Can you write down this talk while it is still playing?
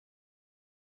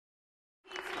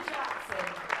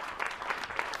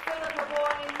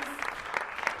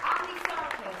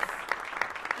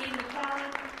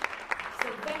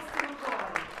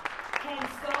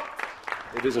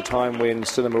It is a time when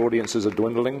cinema audiences are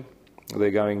dwindling. They're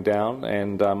going down,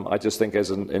 and I just think as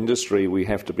an industry we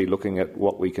have to be looking at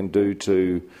what we can do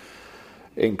to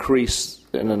increase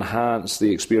and enhance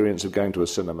the experience of going to a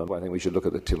cinema. I think we should look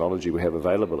at the technology we have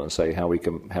available and say how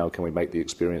can we make the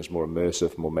experience more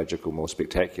immersive, more magical, more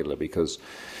spectacular, because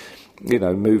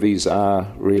movies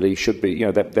should be,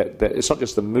 that it's not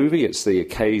just the movie, it's the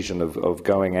occasion of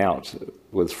going out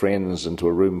with friends into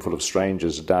a room full of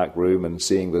strangers, a dark room, and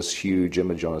seeing this huge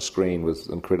image on a screen with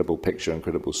incredible picture,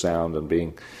 incredible sound, and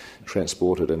being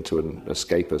transported into an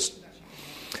escapist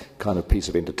kind of piece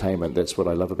of entertainment. That's what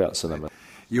I love about cinema.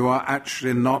 You are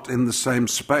actually not in the same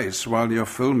space while you're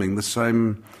filming the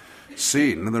same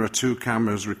scene. There are two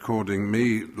cameras recording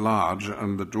me large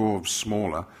and the dwarves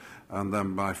smaller, and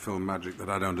then by film magic that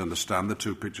I don't understand, the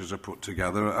two pictures are put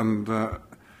together, and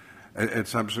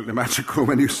it's absolutely magical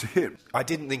when you see it. I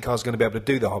didn't think I was going to be able to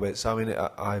do The Hobbit, so I mean,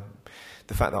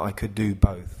 the fact that I could do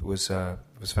both was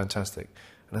fantastic.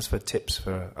 And as for tips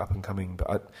for up and coming,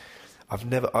 but I've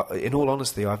never, in all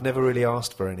honesty, I've never really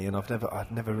asked for any, and I've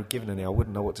never given any. I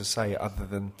wouldn't know what to say other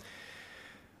than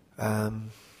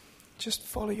just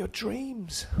follow your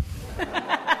dreams.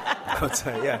 I'd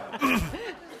say, yeah.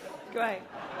 Great.